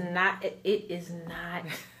 It is not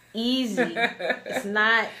easy. It's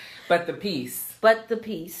not. But the peace.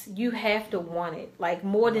 You have to want it. Like,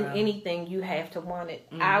 more than anything, you have to want it.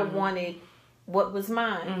 I wanted what was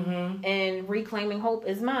mine. And Reclaiming Hope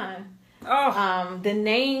is mine. The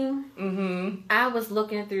name, I was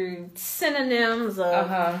looking through synonyms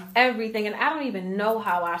of everything, and I don't even know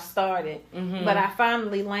how I started, but I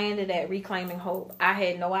finally landed at Reclaiming Hope. I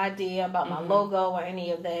had no idea about my logo or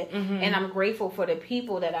any of that, and I'm grateful for the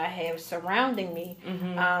people that I have surrounding me.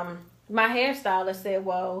 My hairstylist said,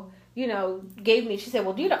 well, she said,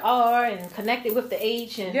 well, do the R and connect it with the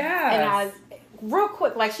H, and I real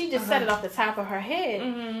quick, like, she just said it off the top of her head,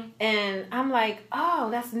 and I'm like, oh,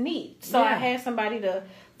 that's neat. So I had somebody to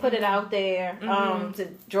put it out there, to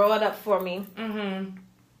draw it up for me.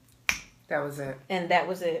 That was it. And that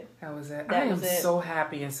was it. I am so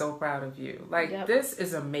happy and so proud of you. Like, this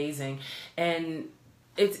is amazing, and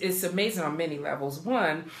it's amazing on many levels.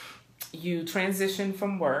 One, you transitioned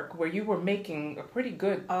from work where you were making a pretty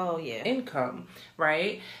good income,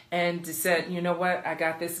 right? And said, you know what, I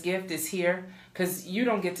got this gift, it's here. Because you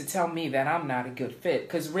don't get to tell me that I'm not a good fit.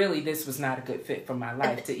 Because really, this was not a good fit for my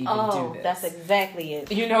life to even do this. That's exactly it.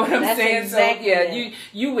 You know what I'm saying? Exactly so yeah,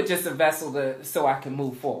 you were just a vessel so I can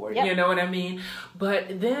move forward. Yep. You know what I mean?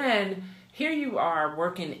 But then here you are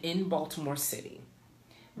working in Baltimore City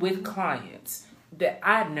with clients that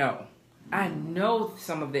I know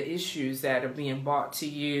some of the issues that are being brought to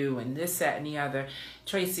you and this, that, and the other.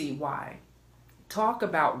 Tracy, why? Talk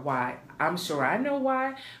about why. I'm sure I know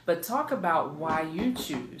why, but talk about why you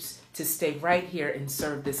choose to stay right here and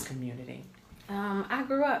serve this community. I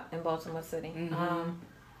grew up in Baltimore City.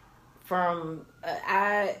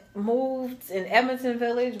 I moved in Edmonton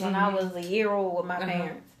Village when I was a year old with my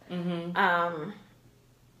parents.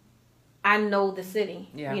 I know the city.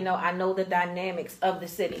 Yeah. You know, I know the dynamics of the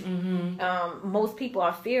city. Most people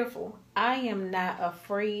are fearful. I am not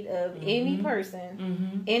afraid of any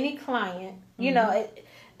person, any client. You know,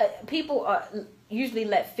 people are usually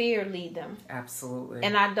let fear lead them. Absolutely.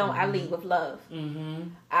 And I don't. I lead with love.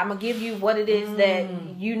 I'm going to give you what it is that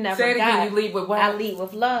you never Say it got. Again, you lead with what? I lead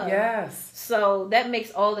with love. Yes. So that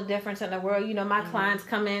makes all the difference in the world. You know, my clients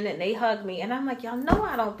come in and they hug me. And I'm like, y'all know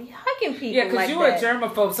I don't be hugging people. Yeah, because you're a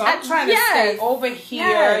germaphobe. So I'm trying to stay over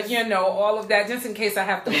here, you know, all of that, just in case I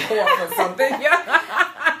have to cough or something.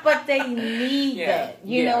 But they need that.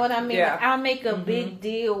 You know what I mean? Yeah. Like, I'll make a big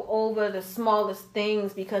deal over the smallest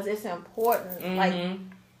things because it's important. Like,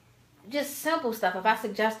 just simple stuff. If I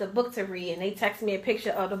suggest a book to read and they text me a picture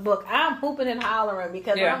of the book, I'm hooping and hollering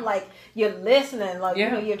because I'm like, you're listening. Like, you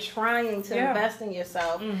know, you're trying to invest in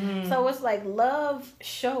yourself. So it's like love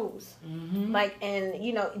shows. Like, and,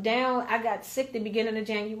 you know, I got sick the beginning of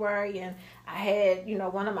January and I had, you know,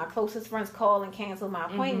 one of my closest friends call and cancel my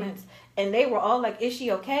appointments. And they were all like, is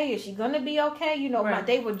she okay? Is she going to be okay? You know,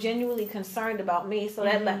 they were genuinely concerned about me. So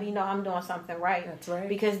that let me know I'm doing something right. That's right.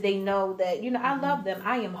 Because they know that, you know, I love them.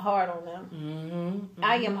 I am hard on them.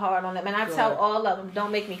 I am hard on them. And I tell all of them,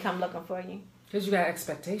 don't make me come looking for you. Because you got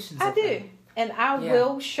expectations. I do. Them. And I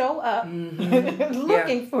will show up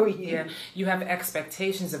looking for you. Yeah, you have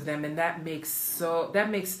expectations of them, and that makes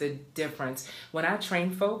the difference. When I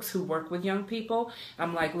train folks who work with young people,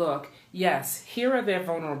 I'm like, look, yes, here are their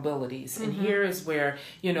vulnerabilities, and here is where,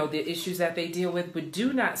 you know, the issues that they deal with, but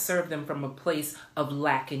do not serve them from a place of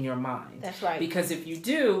lack in your mind. That's right. Because if you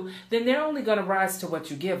do, then they're only going to rise to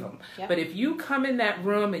what you give them. Yep. But if you come in that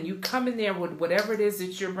room and you come in there with whatever it is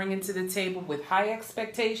that you're bringing to the table with high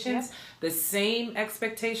expectations, the same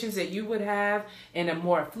expectations that you would have in a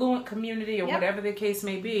more affluent community or whatever the case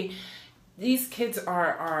may be, these kids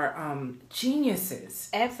are geniuses.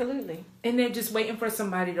 Absolutely. And they're just waiting for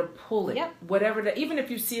somebody to pull it. Whatever even if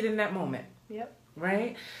you see it in that moment.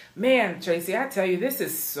 Right? Man, Tracy, I tell you, this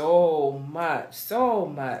is so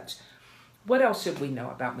much. What else should we know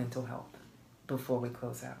about mental health before we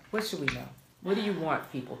close out? What should we know? What do you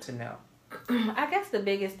want people to know? I guess the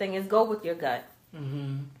biggest thing is go with your gut.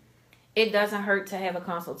 It doesn't hurt to have a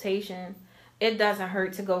consultation. It doesn't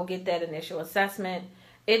hurt to go get that initial assessment.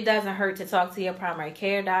 It doesn't hurt to talk to your primary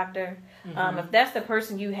care doctor. If that's the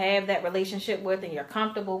person you have that relationship with and you're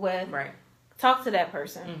comfortable with, talk to that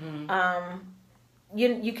person.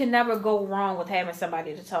 You can never go wrong with having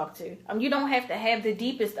somebody to talk to. You don't have to have the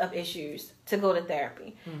deepest of issues to go to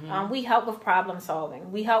therapy. We help with problem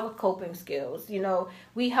solving. We help with coping skills. You know,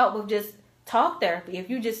 we help with just talk therapy. If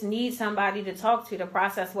you just need somebody to talk to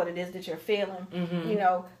process what it is that you're feeling, you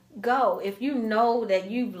know, go. If you know that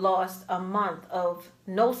you've lost a month of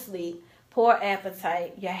no sleep, poor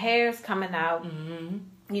appetite, your hair's coming out,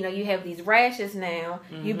 you know, you have these rashes now,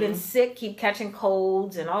 you've been sick, keep catching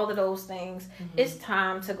colds and all of those things, it's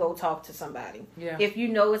time to go talk to somebody. If you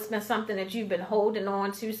know it's been something that you've been holding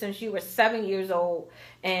on to since you were 7 years old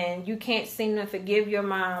and you can't seem to forgive your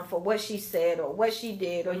mom for what she said or what she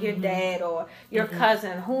did or your dad or your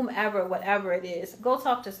cousin, whomever, whatever it is, go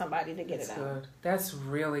talk to somebody to get it out. Good. That's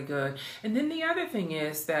really good. And then the other thing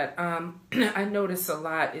is that I notice a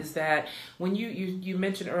lot is that when you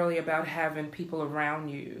mentioned earlier about having people around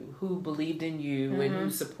you who believed in you and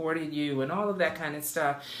who supported you and all of that kind of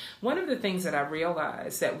stuff. One of the things that I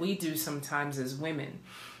realize that we do sometimes as women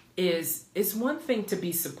is it's one thing to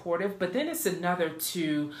be supportive, but then it's another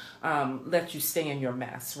to let you stay in your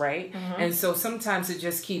mess, right? And so sometimes it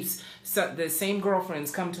just keeps the same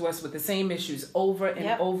girlfriends come to us with the same issues over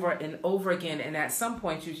and over and over again. And at some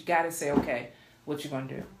point you got to say, okay, what you gonna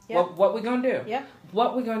do? What we gonna do?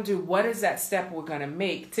 What we gonna do? What is that step we're gonna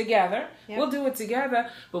make together? We'll do it together,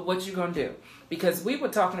 but what you gonna do? Because we were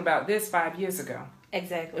talking about this 5 years ago.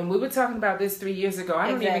 Exactly. And we were talking about this 3 years ago.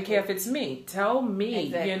 I don't even care if it's me. Tell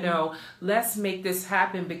me, you know, let's make this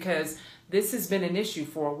happen, because this has been an issue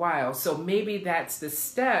for a while. So maybe that's the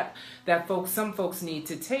step that some folks need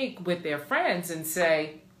to take with their friends and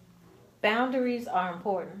say, boundaries are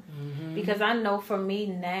important. Because I know for me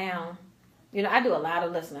now, you know, I do a lot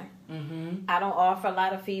of listening. I don't offer a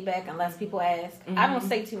lot of feedback unless people ask. I don't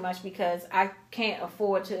say too much because I can't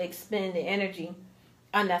afford to expend the energy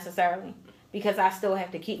unnecessarily, because I still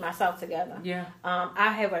have to keep myself together. Yeah.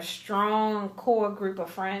 I have a strong core group of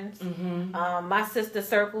friends. My sister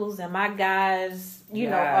circles and my guys, you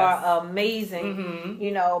know, are amazing.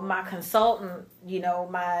 You know, my consultant, you know,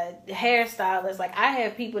 my hairstylist. Like, I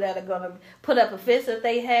have people that are going to put up a fist if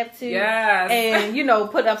they have to. And, you know,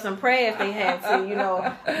 put up some prayer if they have to. You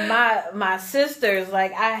know, my sisters,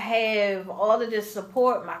 like, I have all of this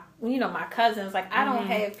support. My cousins, like, I don't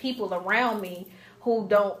have people around me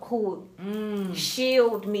who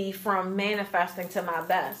shield me from manifesting to my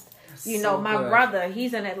best. You know, my brother,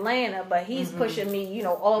 he's in Atlanta, but he's pushing me, you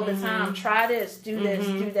know, all the time. Try this, do this,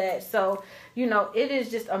 do that. So, you know, it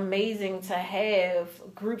is just amazing to have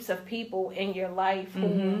groups of people in your life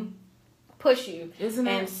who push you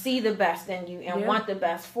and see the best in you and want the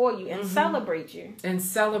best for you and celebrate you. And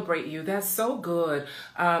celebrate you. That's so good.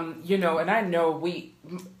 You know, and I know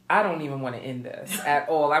I don't even want to end this at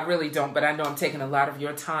all. I really don't, but I know I'm taking a lot of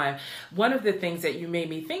your time. One of the things that you made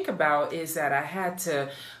me think about is that I had to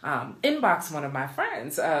inbox one of my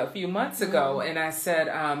friends a few months ago, and I said,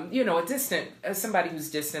 you know, somebody who's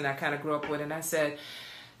distant, I kind of grew up with, and I said,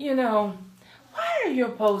 you know, why are your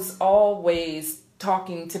posts always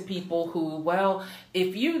talking to people who, well,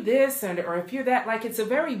 if you this or if you're that, like, it's a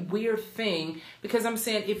very weird thing, because I'm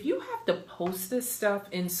saying, if you have to post this stuff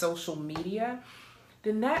in social media,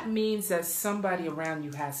 then that means that somebody around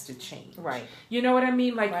you has to change. Right. You know what I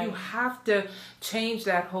mean? Like, you have to change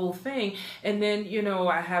that whole thing. And then, you know,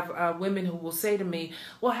 I have women who will say to me,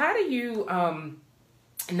 well, how do you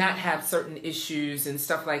not have certain issues and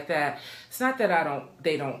stuff like that? It's not that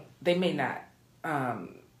they may not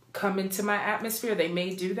come into my atmosphere. They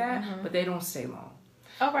may do that, but they don't stay long.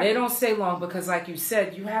 Oh, right. They don't stay long because, like you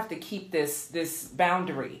said, you have to keep this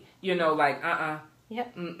boundary, you know, like,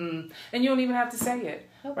 Yep. And you don't even have to say it,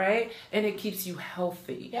 right? And it keeps you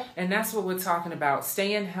healthy. Yep. And that's what we're talking about,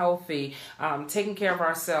 staying healthy, taking care of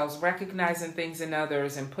ourselves, recognizing things in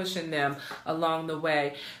others and pushing them along the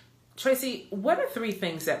way. Tracy, what are 3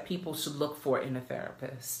 things that people should look for in a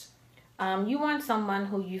therapist? You want someone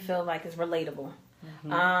who you feel like is relatable.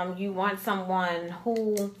 You want someone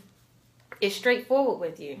who is straightforward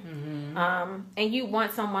with you. And you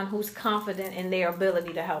want someone who's confident in their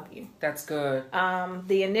ability to help you. That's good.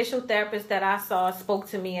 The initial therapist that I saw spoke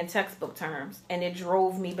to me in textbook terms, and it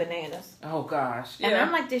drove me bananas. Oh, gosh. Yeah. And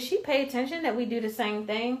I'm like, did she pay attention that we do the same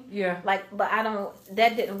thing? Yeah. Like, but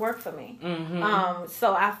that didn't work for me.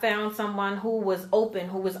 So I found someone who was open,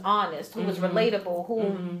 who was honest, who was relatable,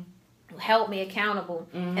 who held me accountable,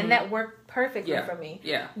 and that worked perfectly for me.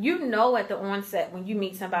 Yeah. You know at the onset when you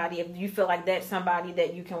meet somebody if you feel like that's somebody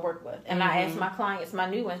that you can work with. And I ask my clients, my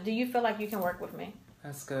new ones, do you feel like you can work with me?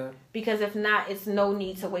 That's good. Because if not, it's no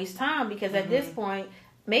need to waste time, because at this point,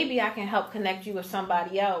 maybe I can help connect you with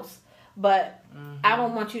somebody else, but I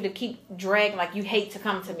don't want you to keep dragging like you hate to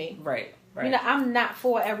come to me. Right. You know, I'm not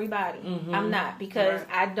for everybody. I'm not, because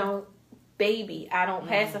I don't baby. I don't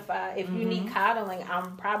pacify. If you need coddling,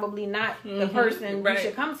 I'm probably not the person you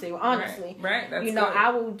should come to, honestly. Right. That's you know, good. I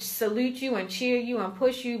will salute you and cheer you and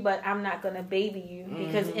push you, but I'm not going to baby you,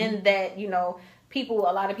 because in that, you know, a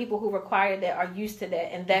lot of people who require that are used to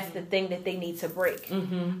that, and that's the thing that they need to break.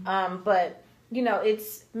 But you know,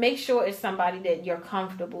 make sure it's somebody that you're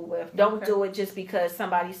comfortable with. Don't do it just because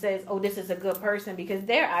somebody says, oh, this is a good person, because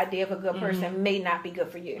their idea of a good person may not be good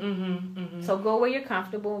for you. So go where you're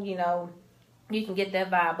comfortable. You know, you can get that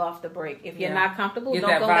vibe off the break. If you're not comfortable,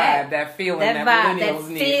 don't go back. That feeling that millennials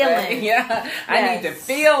need. Feeling. Right? Yeah, I need to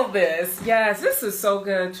feel this. Yes, this is so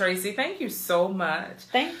good, Tracy. Thank you so much.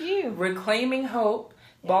 Thank you. Reclaiming Hope,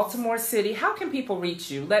 Baltimore City. How can people reach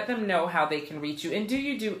you? Let them know how they can reach you. And do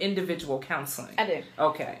you do individual counseling? I do.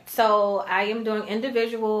 Okay. So I am doing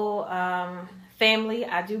individual, family.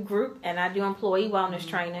 I do group, and I do employee wellness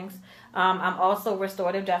trainings. I'm also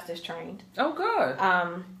restorative justice trained. Oh, good.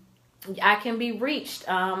 I can be reached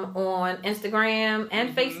on Instagram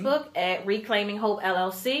and Facebook at Reclaiming Hope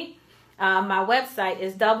LLC. My website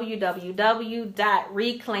is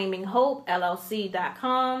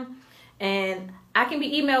www.reclaimingHopeLLC.com, and I can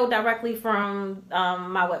be emailed directly from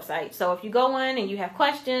my website. So if you go in and you have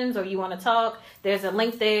questions or you want to talk, there's a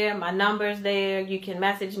link there. My number's there. You can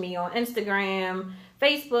message me on Instagram,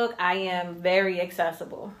 Facebook, I am very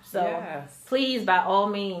accessible. So Yes. please, by all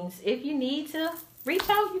means, if you need to reach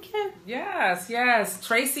out, you can. Yes, yes.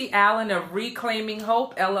 Tracy Allen of Reclaiming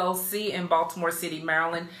Hope, LLC in Baltimore City,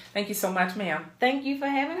 Maryland. Thank you so much, ma'am. Thank you for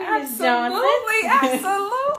having me, Ms. Johnson. Absolutely, absolutely.